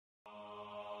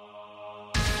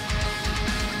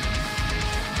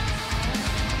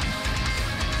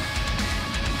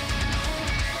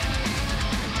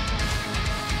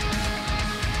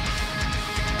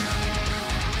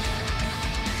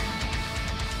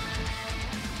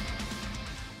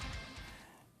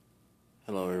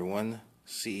everyone,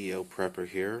 CEO Prepper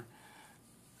here.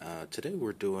 Today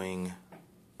we're doing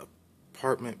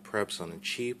apartment preps on the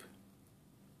cheap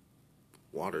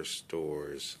water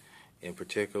stores, and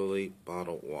particularly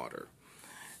bottled water.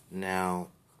 Now,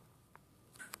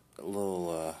 a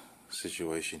little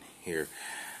situation here.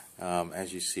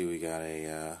 As you see, we got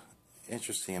a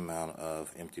interesting amount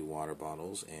of empty water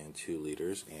bottles and 2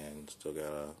 liters, and still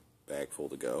got a bag full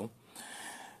to go.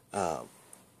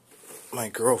 My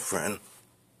girlfriend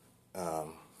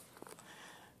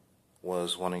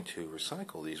was wanting to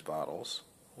recycle these bottles,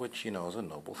 which, is a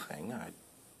noble thing.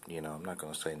 I'm not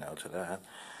going to say no to that.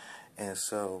 And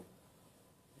so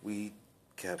we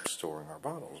kept storing our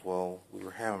bottles. Well, we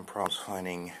were having problems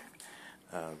finding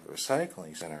the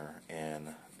recycling center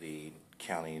in the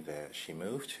county that she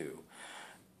moved to.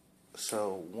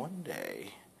 So one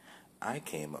day, I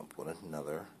came up with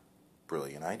another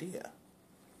brilliant idea.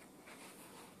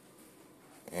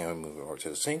 And we move over to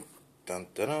the sink. Dun,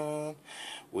 dun, dun.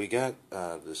 We got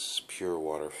this pure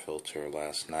water filter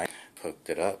last night. Hooked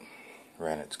it up,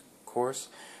 ran its course.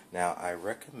 Now, I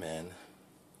recommend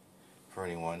for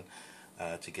anyone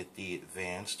to get the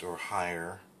advanced or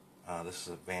higher. This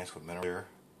is advanced with mineral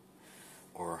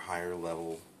or higher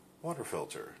level water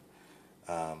filter.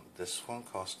 This one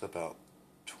cost about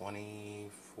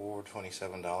 $27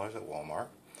 at Walmart.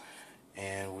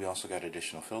 And we also got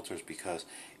additional filters because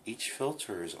each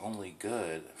filter is only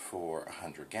good for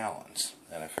 100 gallons.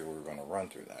 And I figured we were going to run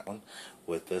through that one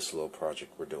with this little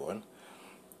project we're doing.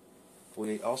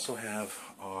 We also have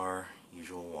our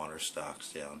usual water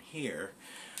stocks down here.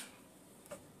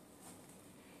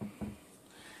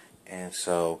 And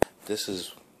so this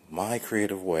is my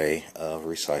creative way of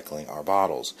recycling our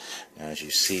bottles. Now, as you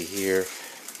see here,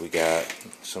 we got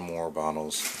some more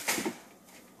bottles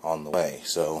on the way.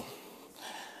 So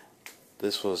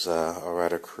this was a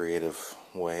rather creative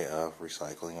way of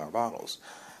recycling our bottles,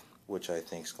 which I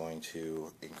think is going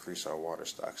to increase our water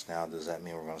stocks. Now, does that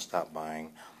mean we're going to stop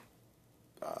buying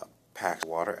packs of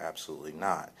water? Absolutely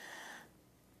not.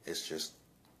 It's just,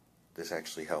 this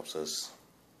actually helps us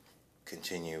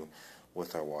continue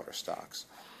with our water stocks.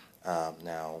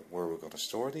 Now, where we're going to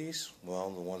store these? Well,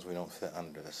 the ones we don't fit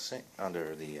under the sink,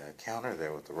 under the counter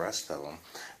there with the rest of them,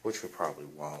 which we probably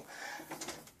won't.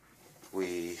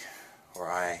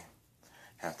 I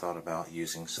have thought about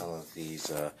using some of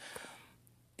these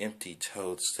empty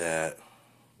totes that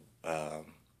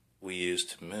we use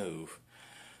to move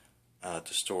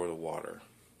to store the water.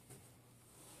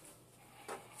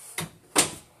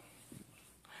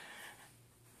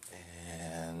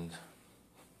 And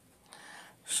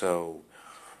so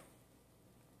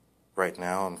right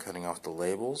now I'm cutting off the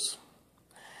labels,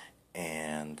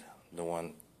 and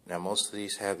now most of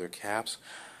these have their caps.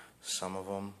 Some of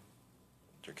them,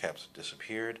 their caps have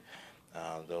disappeared.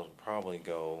 They'll probably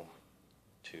go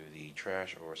to the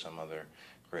trash or some other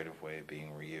creative way of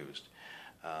being reused.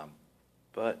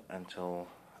 But until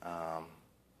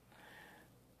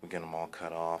we get them all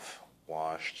cut off,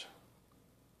 washed,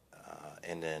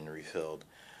 and then refilled,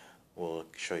 we'll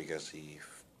show you guys the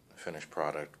finished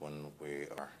product when we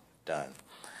are done.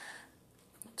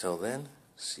 Until then,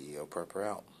 CEO Prepper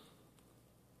out.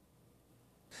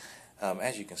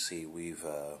 As you can see, we've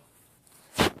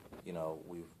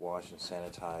washed and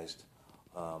sanitized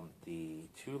the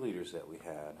 2 liters that we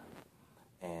had,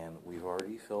 and we've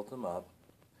already filled them up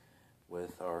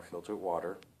with our filtered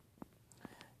water,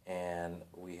 and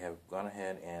we have gone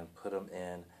ahead and put them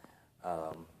in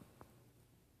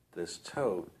this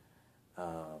tote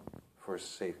for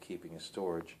safekeeping and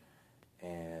storage,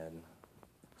 and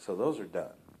so those are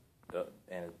done.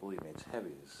 And believe me, it's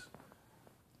heavy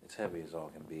as all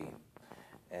can be.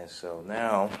 And so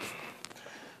now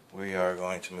we are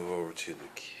going to move over to the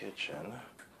kitchen,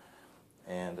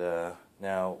 and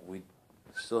now we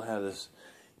still have this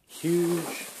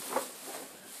huge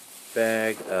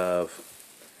bag of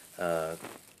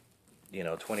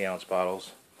 20-ounce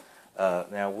bottles.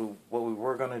 Now what we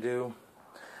were going to do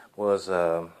was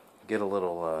get a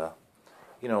little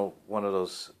one of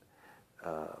those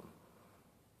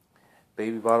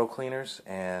baby bottle cleaners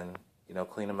and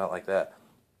clean them out like that.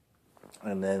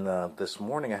 And then this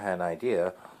morning I had an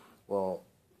idea. Well,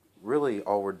 really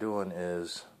all we're doing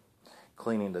is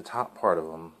cleaning the top part of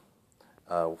them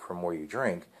from where you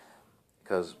drink,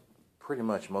 because pretty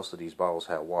much most of these bottles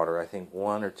had water. I think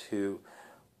 1 or 2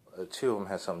 of them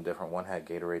had something different. One had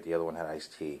Gatorade, the other one had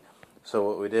iced tea. So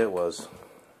what we did was,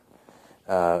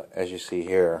 as you see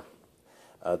here,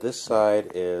 this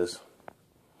side is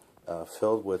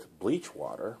filled with bleach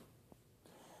water,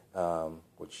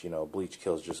 which bleach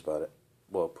kills just about it.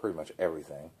 Well, pretty much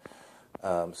everything.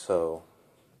 So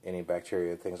any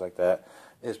bacteria, things like that,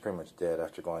 is pretty much dead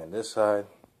after going on this side.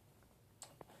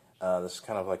 This is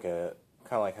kind of like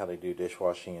how they do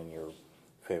dishwashing in your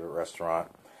favorite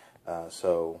restaurant.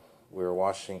 So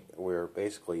we're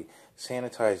basically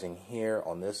sanitizing here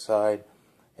on this side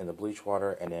in the bleach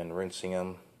water, and then rinsing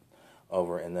them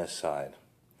over in this side.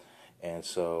 And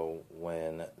so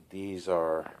when these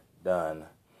are done,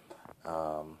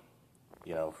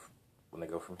 you know, when they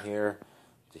go from here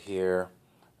to here,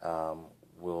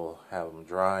 we'll have them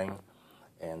drying,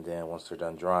 and then once they're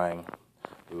done drying,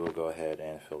 we will go ahead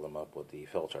and fill them up with the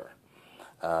filter.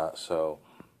 So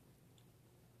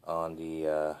on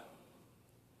the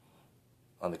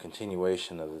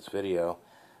continuation of this video,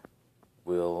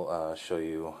 we'll show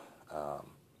you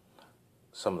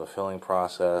some of the filling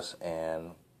process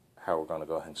and how we're going to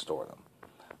go ahead and store them.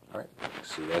 Alright,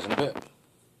 see you guys in a bit.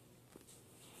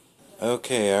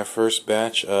 Okay, our first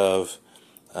batch of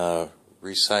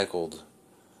recycled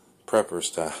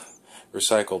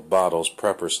bottles,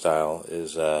 prepper style,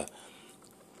 is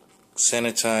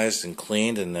sanitized and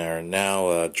cleaned, and they're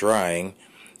now drying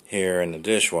here in the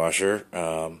dishwasher.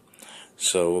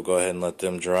 So we'll go ahead and let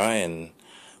them dry, and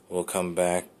we'll come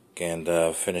back and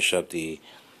finish up the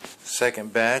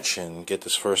second batch and get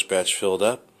this first batch filled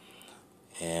up,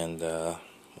 and we'll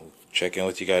check in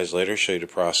with you guys later, show you the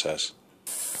process.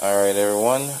 Alright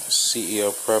everyone,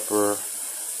 CEO Prepper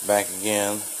back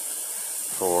again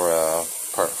for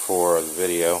part 4 of the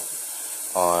video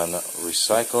on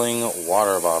recycling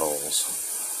water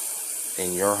bottles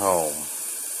in your home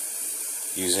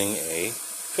using a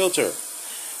filter.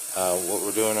 What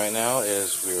we're doing right now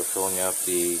is we are filling up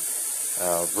the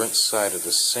rinse side of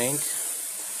the sink.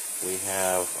 We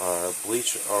have our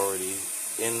bleach already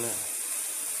in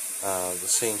the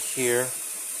sink here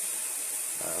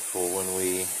for when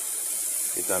we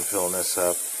get done filling this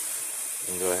up.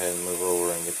 You can go ahead and move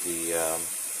over and get the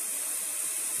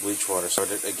bleach water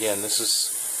started. Again, this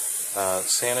is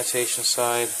sanitation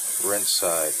side, rinse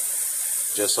side,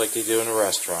 just like they do in a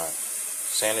restaurant.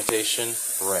 Sanitation,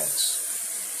 rinse.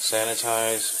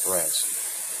 Sanitize, rinse.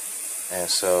 And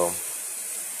so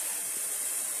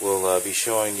we'll be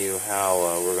showing you how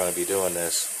we're going to be doing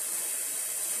this.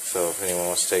 So if anyone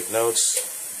wants to take notes,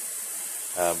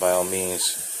 by all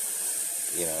means,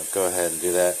 go ahead and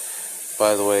do that.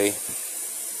 By the way,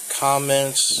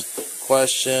 comments,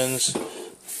 questions,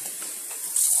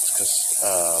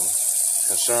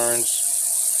 concerns,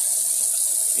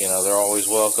 they're always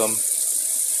welcome.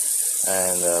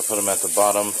 And put them at the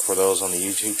bottom for those on the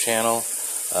YouTube channel,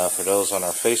 for those on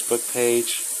our Facebook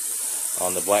page,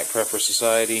 on the Black Prepper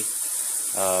Society.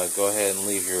 Go ahead and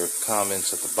leave your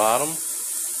comments at the bottom,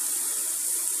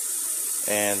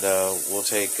 and we'll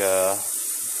take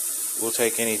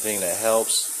anything that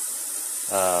helps,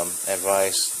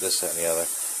 advice, this, that, and the other.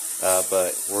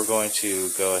 But we're going to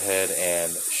go ahead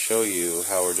and show you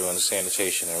how we're doing the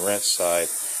sanitation and rinse side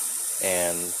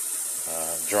and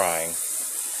drying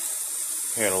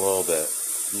here in a little bit.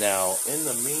 Now, in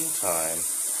the meantime,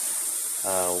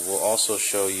 we'll also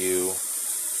show you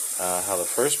how the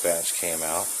first batch came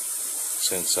out,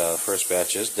 since the first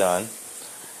batch is done,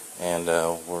 and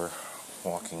we're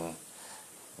walking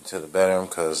into the bedroom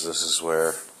because this is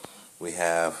where we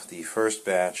have the first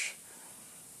batch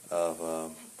of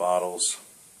bottles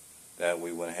that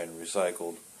we went ahead and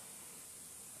recycled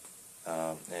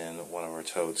in one of our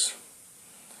totes.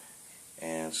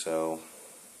 And so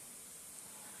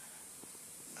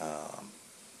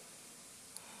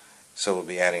we'll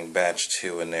be adding batch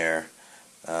 2 in there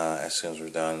as soon as we're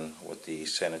done with the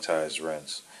sanitized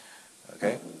rinse.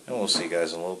 Okay, and we'll see you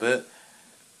guys in a little bit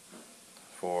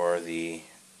for the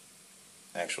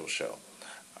actual show.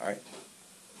 Alright,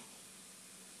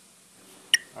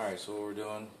 so what we're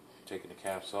doing, taking the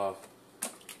caps off,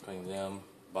 putting them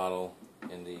bottle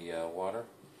in the water.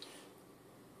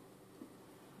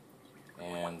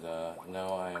 And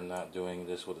no, I am not doing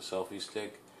this with a selfie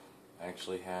stick. I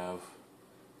actually have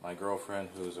my girlfriend,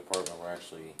 whose apartment we're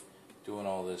actually doing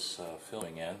all this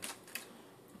filming in.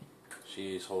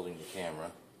 She's holding the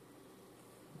camera.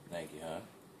 Thank you, hon.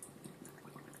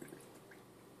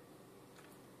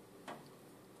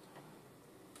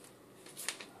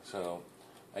 So,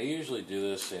 I usually do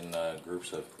this in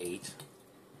groups of 8.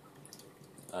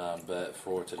 But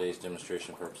for today's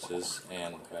demonstration purposes,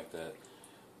 and the fact that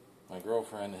my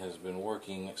girlfriend has been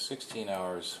working 16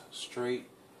 hours straight,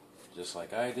 just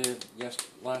like I did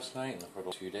last night and for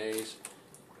the 2 days.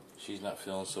 She's not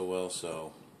feeling so well,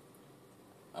 so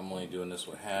I'm only doing this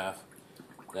with half.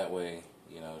 That way,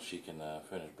 she can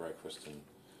finish breakfast and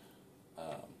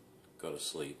go to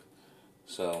sleep.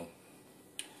 So,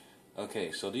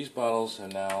 okay, so these bottles are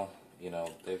now,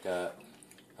 they've got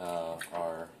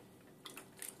our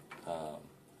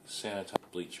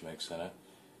sanitized bleach mix in it.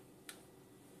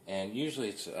 And usually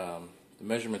it's the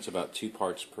measurement's about 2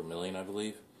 parts per million, I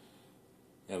believe.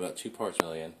 Yeah, about 2 parts per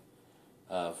million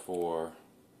for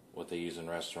what they use in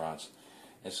restaurants.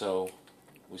 And so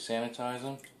we sanitize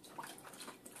them,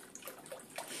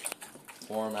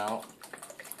 pour them out,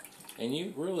 and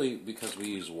you really, because we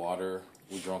use water,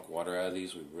 we drunk water out of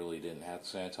these, we really didn't have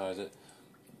to sanitize it,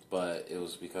 but it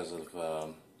was because of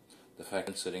the fact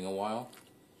it's sitting a while.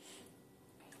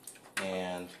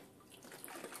 And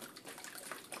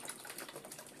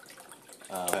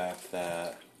the fact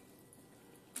that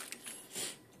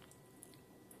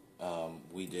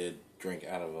we did drink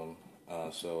out of them,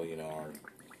 so you know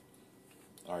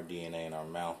our DNA and our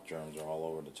mouth germs are all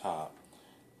over the top,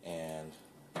 and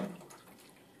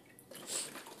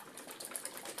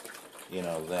you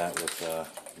know that with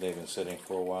they've been sitting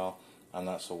for a while. I'm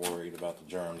not so worried about the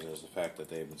germs as the fact that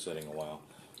they've been sitting a while,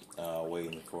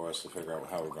 waiting for us to figure out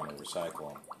how we're going to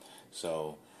recycle them.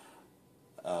 So,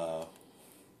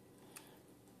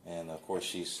 and of course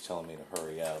she's telling me to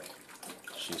hurry up.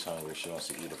 She's hungry. She wants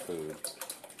to eat her food.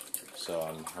 So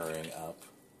I'm hurrying up.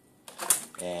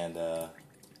 And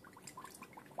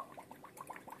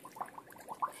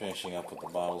finishing up with the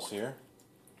bottles here.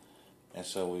 And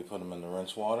so we put them in the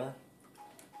rinse water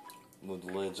with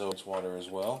the lids over water as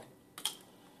well.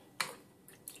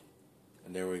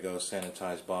 And there we go,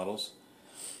 sanitized bottles.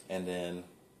 And then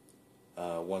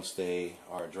once they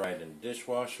are dried in the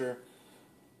dishwasher,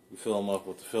 we fill them up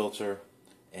with the filter,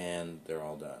 and they're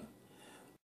all done.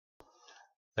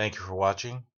 Thank you for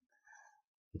watching.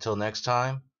 Until next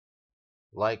time,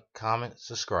 like, comment,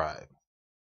 subscribe.